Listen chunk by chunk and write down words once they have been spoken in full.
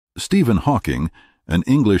Stephen Hawking, an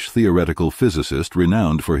English theoretical physicist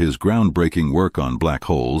renowned for his groundbreaking work on black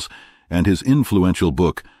holes and his influential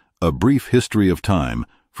book, A Brief History of Time,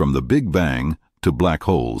 From the Big Bang to Black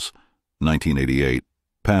Holes, 1988,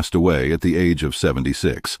 passed away at the age of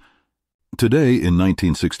 76. Today, in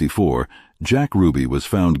 1964, Jack Ruby was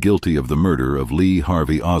found guilty of the murder of Lee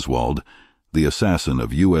Harvey Oswald, the assassin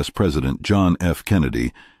of U.S. President John F.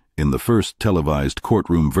 Kennedy, in the first televised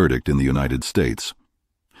courtroom verdict in the United States.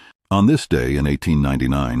 On this day in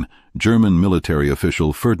 1899, German military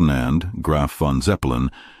official Ferdinand Graf von Zeppelin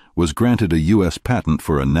was granted a U.S. patent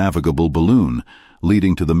for a navigable balloon,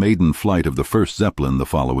 leading to the maiden flight of the first Zeppelin the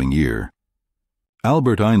following year.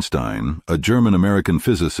 Albert Einstein, a German-American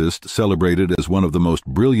physicist celebrated as one of the most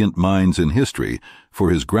brilliant minds in history for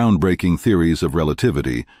his groundbreaking theories of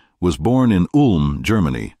relativity, was born in Ulm,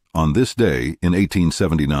 Germany, on this day in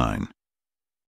 1879.